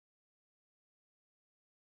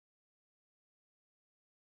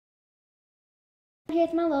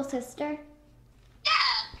Here's my little sister.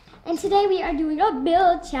 And today we are doing a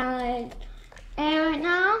build challenge. And right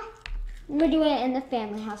now, we're doing it in the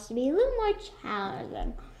family house to be a little more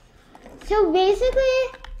challenging. So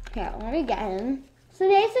basically, here, let me get in. So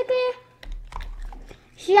basically,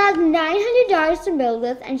 she has $900 to build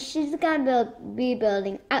with, and she's gonna be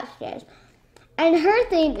building upstairs. And her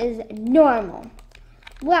theme is normal.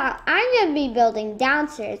 Well, I'm gonna be building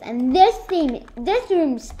downstairs, and this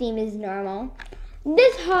room's theme is normal.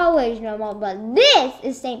 This hallway is normal, but this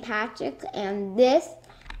is St. Patrick's, and this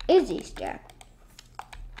is Easter.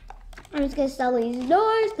 I'm just gonna sell these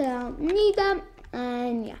doors because I don't need them,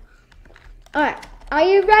 and yeah. Alright, are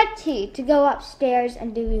you ready to go upstairs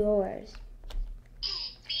and do yours?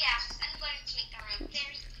 Yes, I'm going to make the room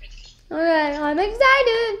very pretty. Alright, I'm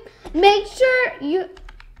excited.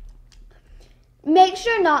 Make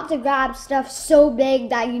sure not to grab stuff so big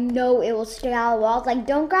that you know it will stick out of the walls. Like,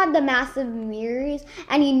 don't grab the massive mirrors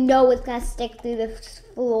and you know it's going to stick through the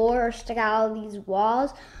floor or stick out of these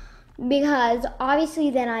walls. Because obviously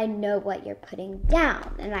then I know what you're putting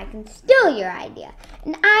down and I can steal your idea.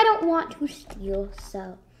 And I don't want to steal,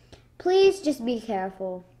 so please just be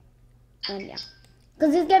careful. And yeah,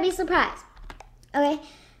 because it's going to be a surprise. Okay?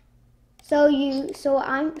 So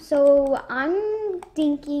I'm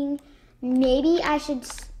thinking maybe I should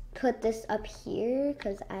put this up here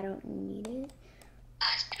because I don't need it.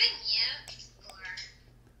 Can we explore?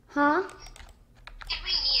 Huh? Can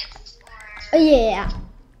we explore? Oh, yeah.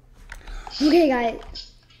 Okay, guys.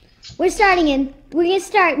 We're gonna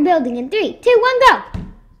start building in 3, 2, 1, go!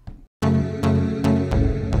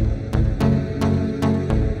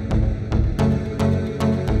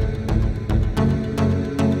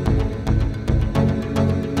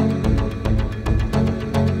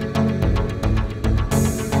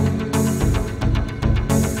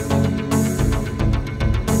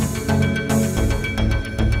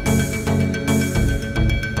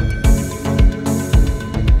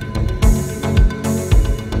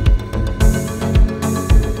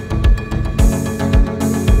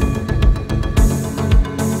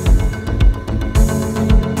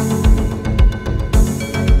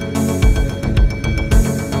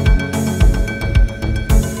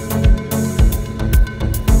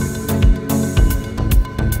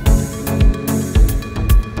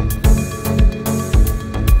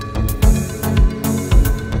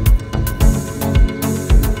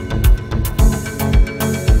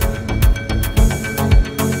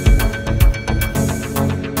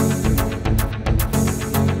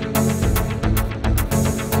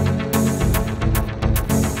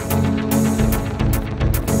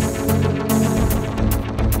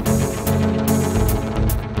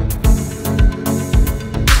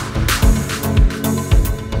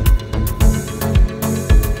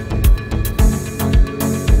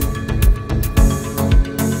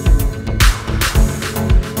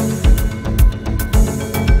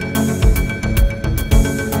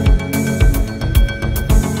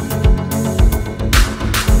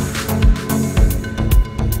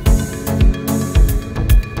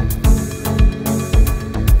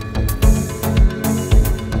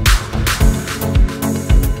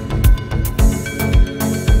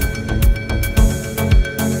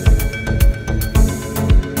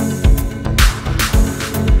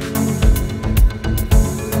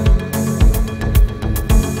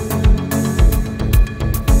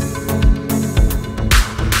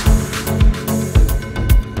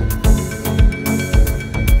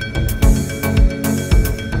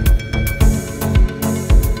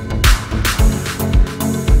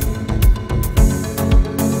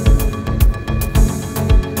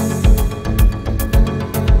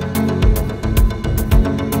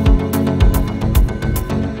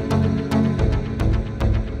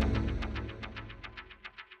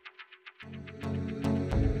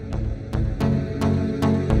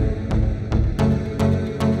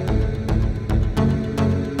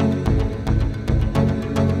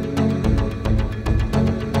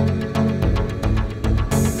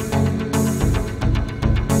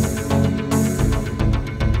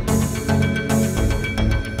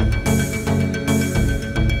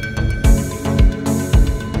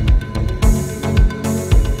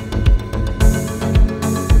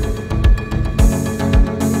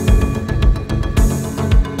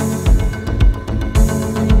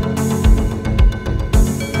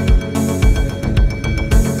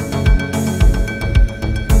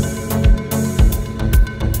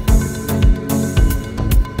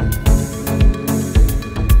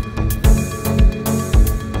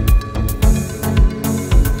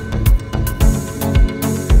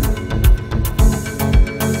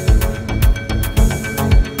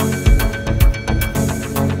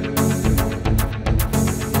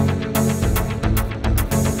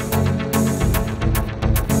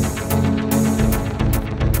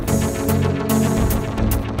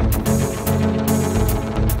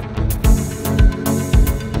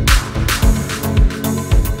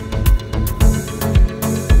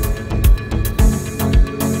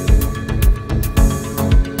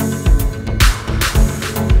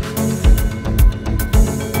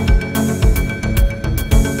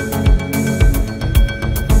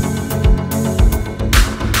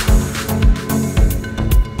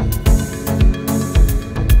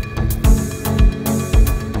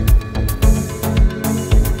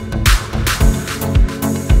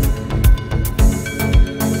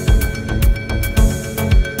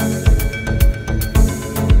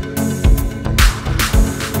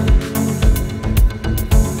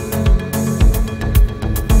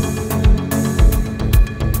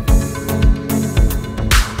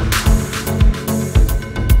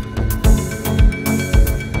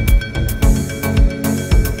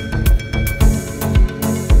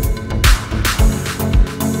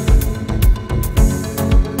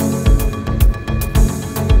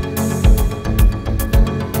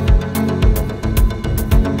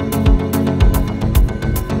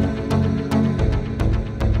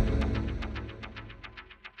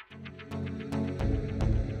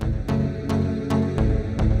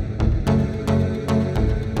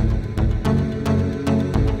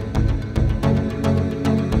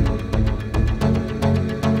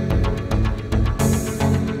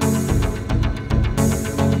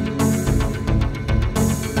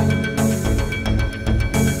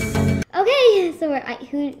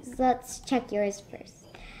 let's check yours first.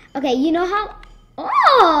 Okay, you know how,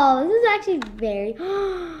 oh, this is actually very,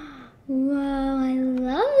 wow, I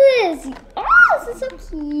love this. Oh, this is so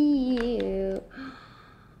cute.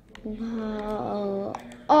 Wow.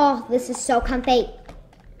 Oh, this is so comfy.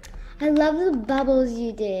 I love the bubbles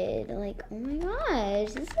you did. Like, oh my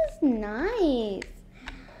gosh, this is nice.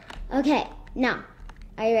 Okay, now,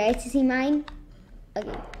 are you ready to see mine?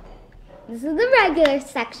 Okay. This is the regular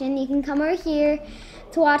section. You can come over here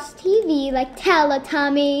to watch TV, like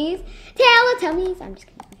Teletubbies. Teletubbies. I'm just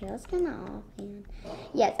kidding. Okay, let's turn that off. Man.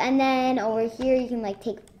 Yes, and then over here you can like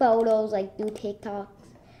take photos, like do TikToks.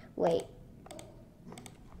 Wait.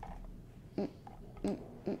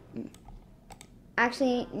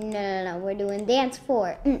 Actually, no. We're doing dance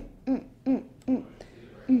 4. And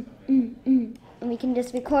we can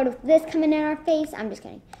just record with this coming in our face. I'm just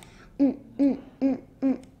kidding.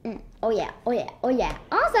 Oh yeah.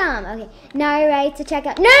 Awesome. Okay, now you're ready to check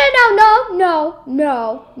out.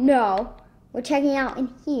 No. We're checking out in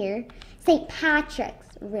here, St.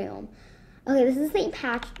 Patrick's room. Okay, this is St.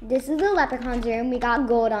 Patrick. This is the leprechaun's room. We got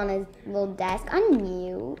gold on his little desk.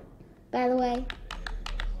 Unmute, by the way.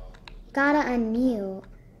 Gotta unmute.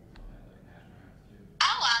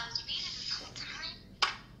 Oh, I was reading this whole time.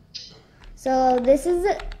 So this is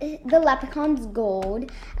the leprechaun's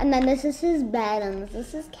gold, and then this is his bed, and this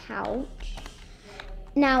is his couch.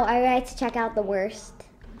 Now I like to check out the worst,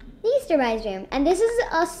 the Easter Bunny's room, and this is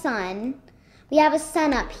a sun. We have a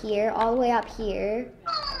sun up here, all the way up here,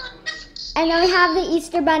 and then we have the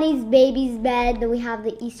Easter Bunny's baby's bed. Then we have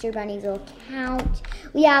the Easter Bunny's little couch.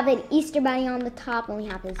 We have an Easter Bunny on the top, and we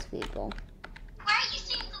have his food bowl. Why are you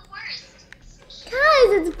saying the worst?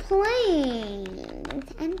 Cause it's plain,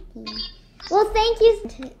 it's empty. Well, thank you.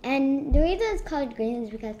 And the reason it's called green is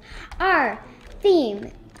because our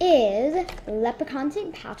theme is Leprechaun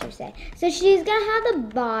St. Patrick's Day. So she's gonna have the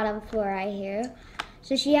bottom floor right here.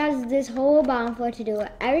 So she has this whole bottom floor to do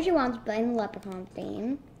whatever she wants, but in the Leprechaun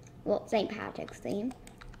theme. Well, St. Patrick's theme.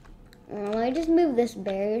 Let me just move this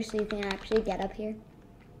barrier so you can actually get up here.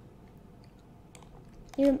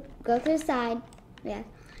 You go to the side, yeah.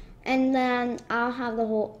 And then I'll have the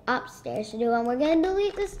whole upstairs to do, and we're gonna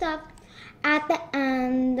delete the stuff at the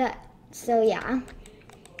end. So yeah,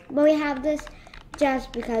 but we have this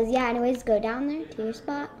just because, yeah. Anyways, go down there to your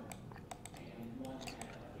spot.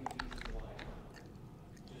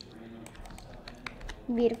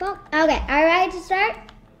 Beautiful. Okay, all right to start?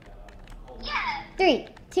 Yeah. 3,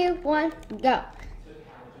 2, 1, go.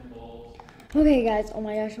 Okay, guys. Oh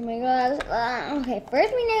my gosh. Okay,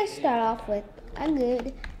 first we need to start off with a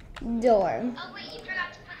good door. Oh wait, you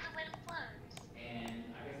forgot to put the wooden floors.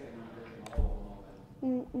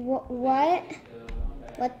 What?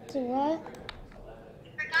 What?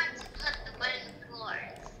 You forgot to put the wooden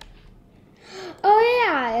floors. Oh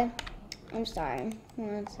yeah. I'm sorry.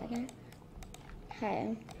 1 second.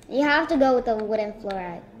 Okay. You have to go with the wooden floor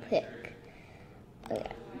I pick.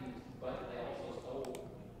 Okay.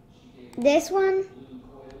 This one?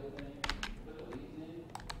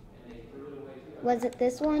 Was it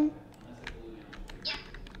this one?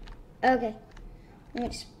 Yeah. Okay. Let me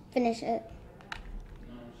just finish it.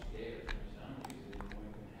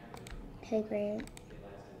 Okay, great.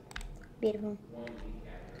 Beautiful.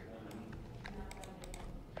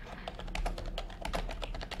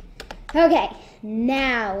 Okay,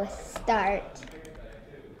 now start.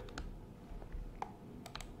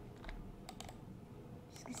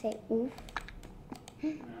 Just gonna say oof.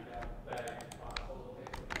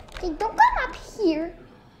 Okay, don't come up here.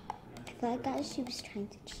 I feel like guys, she was trying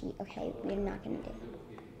to cheat. Okay, we're not gonna do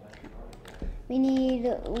that. We need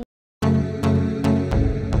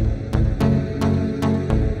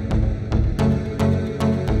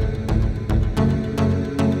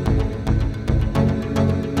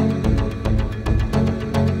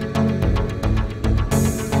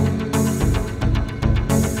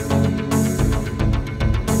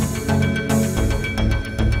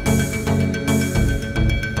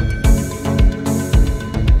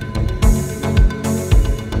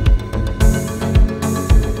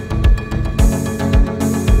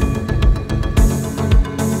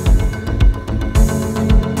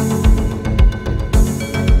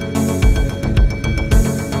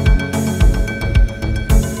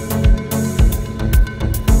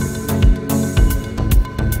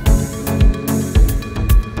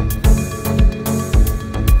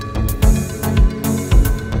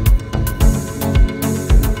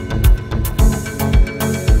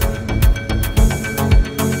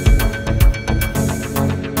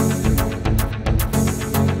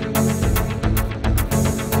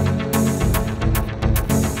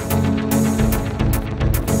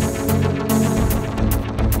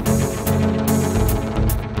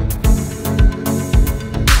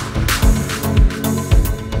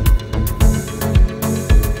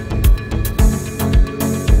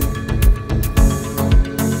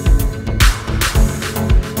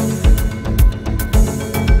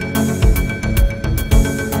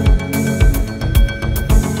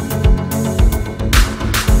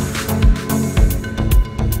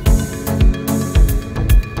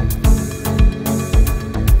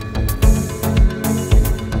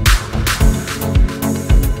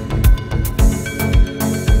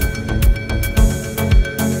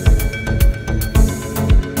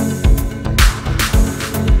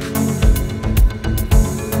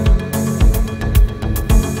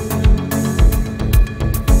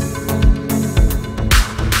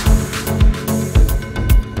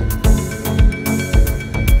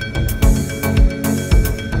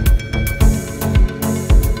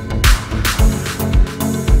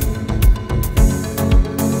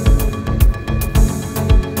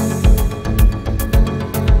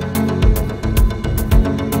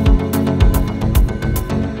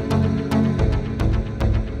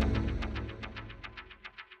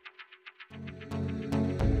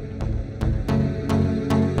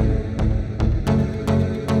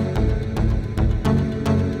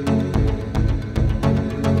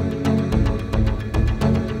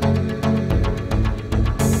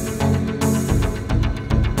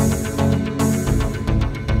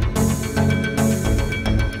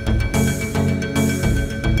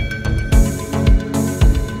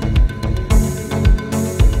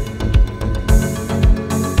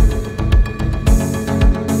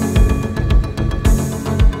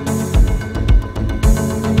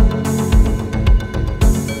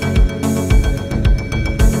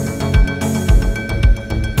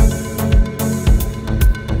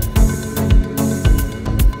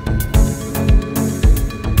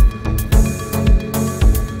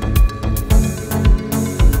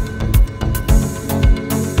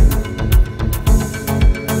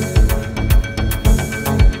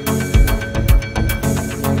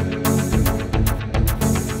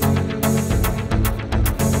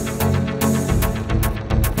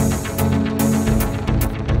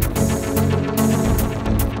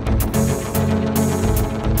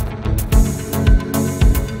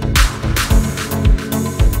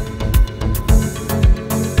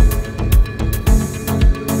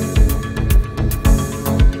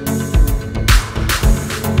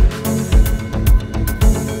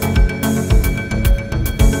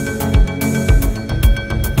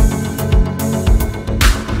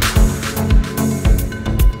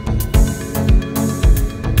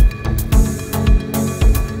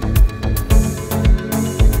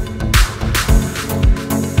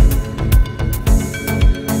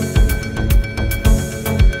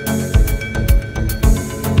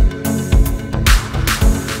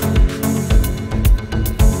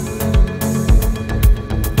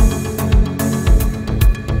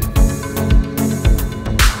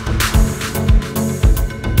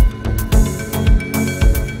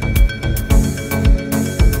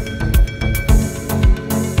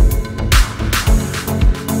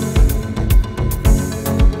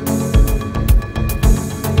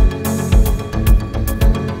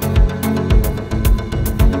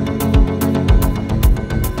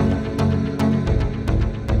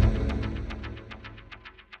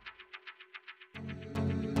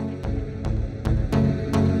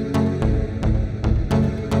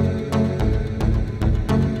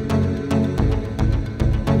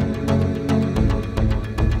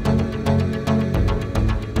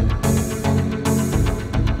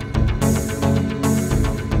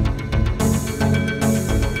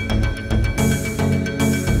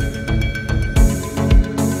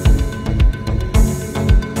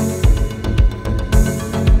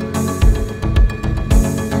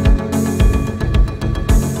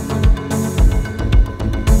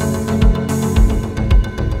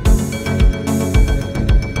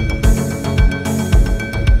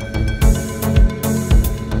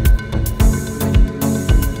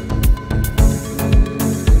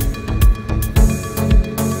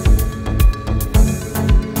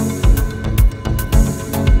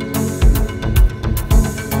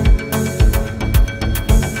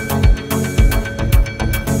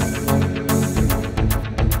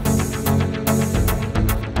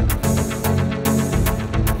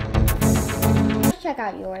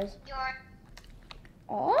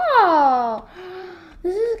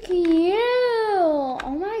cute.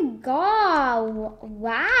 Oh my god.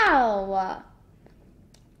 Wow.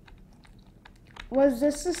 Was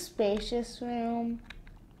this a spacious room?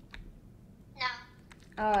 No.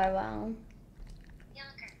 Oh, wow.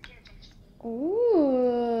 Younger. You're gonna see.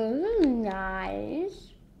 Ooh, this is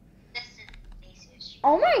nice. This is basic.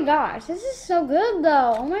 Oh my gosh, this is so good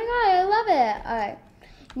though. Oh my god, I love it. Alright.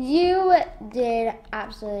 You did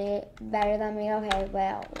absolutely better than me. Okay,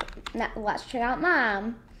 well, now let's check out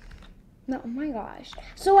mine. No, oh my gosh.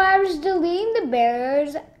 So I was deleting the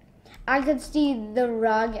barriers. I could see the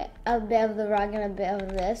rug, a bit of the rug and a bit of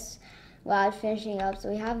this while I was finishing up. So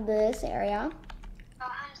we have this area. Oh,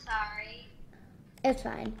 I'm sorry. It's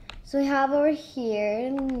fine. So we have over here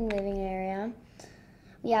the living area.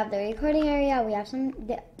 We have the recording area.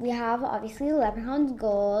 We have obviously the leprechaun's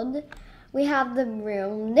gold. We have the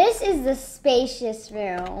room. This is the spacious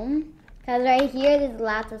room because right here there's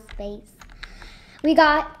lots of space. We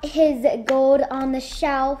got his gold on the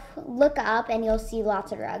shelf. Look up and you'll see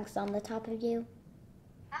lots of rugs on the top of you.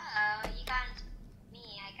 Uh-oh, you got into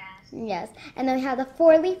me, I guess. Yes. And then we have the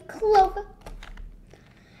 4-leaf clover.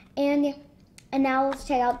 And now let's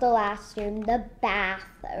check out the last room, the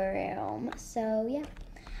bathroom. So yeah.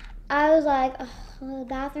 I was like, oh, the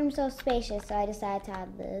bathroom's so spacious, so I decided to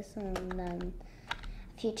add this and then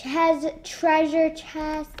a few treasure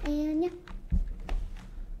chests and yeah.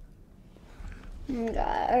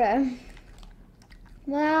 Okay.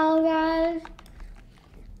 Well, guys,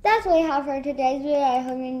 that's what we have for today's video. I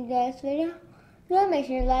hope you enjoyed this video. So make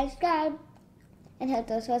sure you like, subscribe, and hit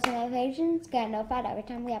those post notifications. Get notified every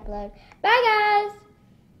time we upload. Bye, guys.